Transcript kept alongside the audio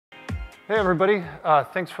Hey everybody,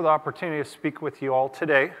 thanks for the opportunity to speak with you all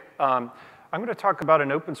today. I'm going to talk about an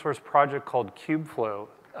open source project called KubeFlow,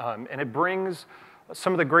 and it brings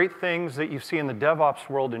some of the great things that you see in the DevOps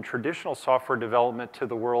world and traditional software development to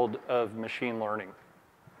the world of machine learning.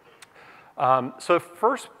 So the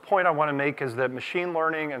first point I want to make is that machine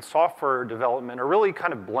learning and software development are really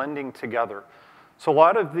kind of blending together. So a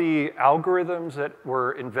lot of the algorithms that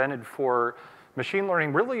were invented for machine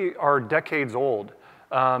learning really are decades old.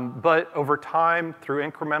 But over time, through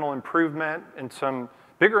incremental improvement and some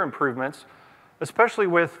bigger improvements, especially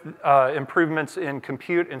with improvements in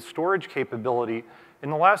compute and storage capability, in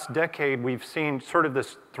the last decade, we've seen sort of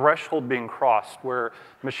this threshold being crossed where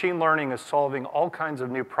machine learning is solving all kinds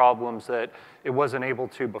of new problems that it wasn't able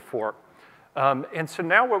to before. And so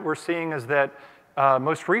now what we're seeing is that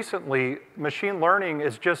most recently, machine learning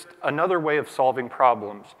is just another way of solving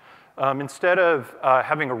problems. Instead of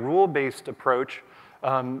having a rule-based approach,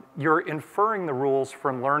 you're inferring the rules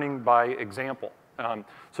from learning by example.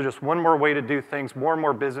 So just one more way to do things. More and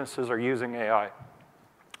more businesses are using AI.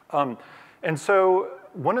 And so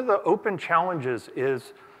one of the open challenges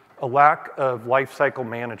is a lack of lifecycle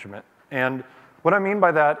management. And what I mean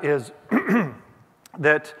by that is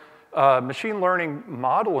that machine learning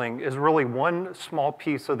modeling is really one small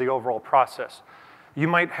piece of the overall process. You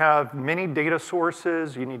might have many data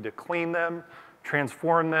sources. You need to clean them,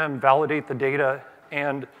 transform them, validate the data.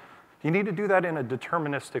 And you need to do that in a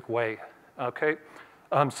deterministic way, okay?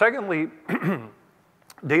 Secondly,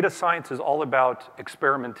 data science is all about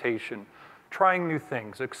experimentation, trying new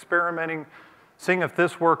things, experimenting, seeing if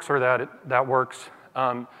this works or that works.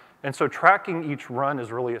 And so tracking each run is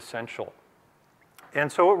really essential. And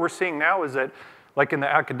so what we're seeing now is that, like in the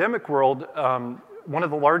academic world, one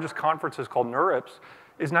of the largest conferences called NeurIPS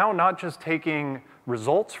is now not just taking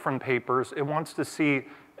results from papers, it wants to see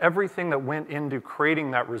everything that went into creating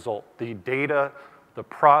that result, the data, the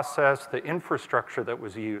process, the infrastructure that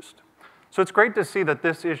was used. So it's great to see that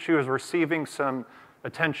this issue is receiving some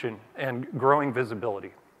attention and growing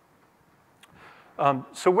visibility.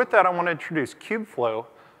 So with that, I want to introduce KubeFlow.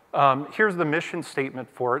 Here's the mission statement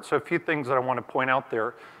for it. So a few things that I want to point out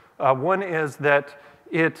there. One is that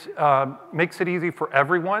it makes it easy for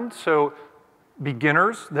everyone. So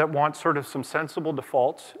beginners that want sort of some sensible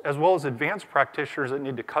defaults, as well as advanced practitioners that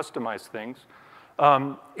need to customize things.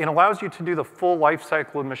 It allows you to do the full life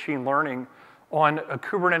cycle of machine learning on a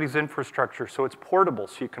Kubernetes infrastructure, so it's portable,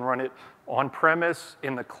 so you can run it on-premise,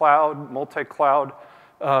 in the cloud, multi-cloud,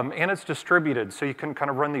 and it's distributed, so you can kind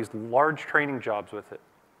of run these large training jobs with it.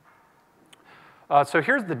 So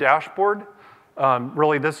here's the dashboard.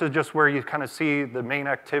 Really, this is just where you kind of see the main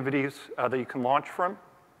activities that you can launch from.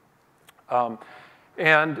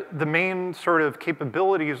 And the main sort of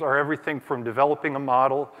capabilities are everything from developing a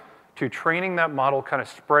model to training that model, kind of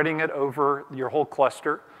spreading it over your whole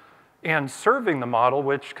cluster, and serving the model,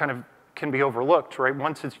 which kind of can be overlooked, right?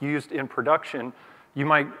 Once it's used in production, you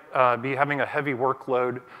might be having a heavy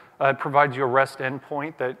workload. It provides you a REST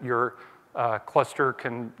endpoint that your cluster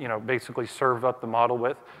can, basically serve up the model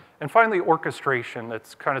with. And finally, orchestration.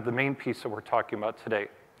 That's kind of the main piece that we're talking about today.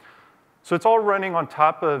 So it's all running on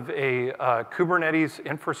top of a Kubernetes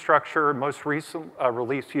infrastructure. Most recent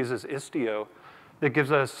release uses Istio that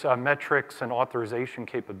gives us metrics and authorization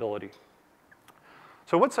capability.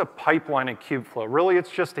 So what's a pipeline in KubeFlow? Really,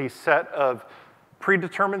 it's just a set of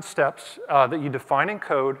predetermined steps that you define in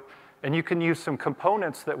code, and you can use some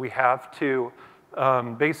components that we have to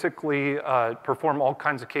basically perform all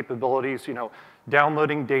kinds of capabilities,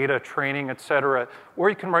 downloading data, training, et cetera,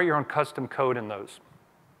 or you can write your own custom code in those.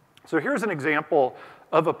 So here's an example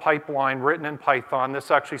of a pipeline written in Python. This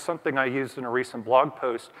is actually something I used in a recent blog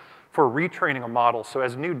post for retraining a model. So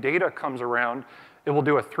as new data comes around, it will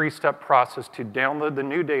do a three-step process to download the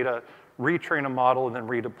new data, retrain a model, and then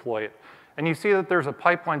redeploy it. And you see that there's a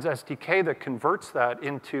pipelines SDK that converts that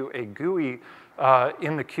into a GUI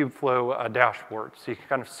in the KubeFlow dashboard, so you can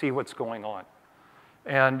kind of see what's going on.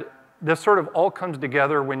 And this sort of all comes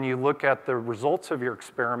together when you look at the results of your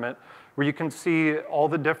experiment, where you can see all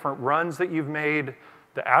the different runs that you've made,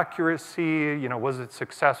 the accuracy, was it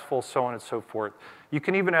successful, so on and so forth. You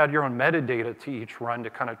can even add your own metadata to each run to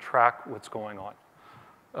kind of track what's going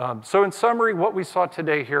on. So in summary, what we saw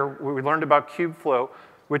today here, we learned about KubeFlow,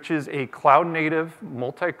 which is a cloud-native,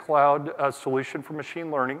 multi-cloud solution for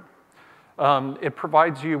machine learning. It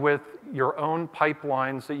provides you with your own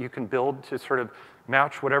pipelines that you can build to sort of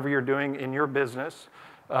match whatever you're doing in your business.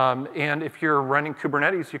 And if you're running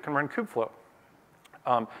Kubernetes, you can run KubeFlow.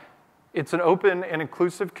 It's an open and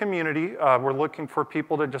inclusive community. We're looking for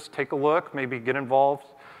people to just take a look, maybe get involved.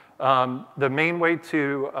 The main way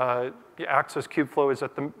to access KubeFlow is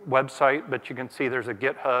at the website, but you can see there's a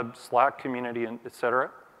GitHub, Slack community, and et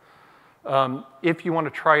cetera. If you want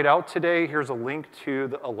to try it out today, here's a link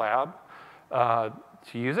to a lab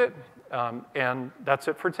to use it. And that's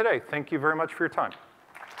it for today. Thank you very much for your time.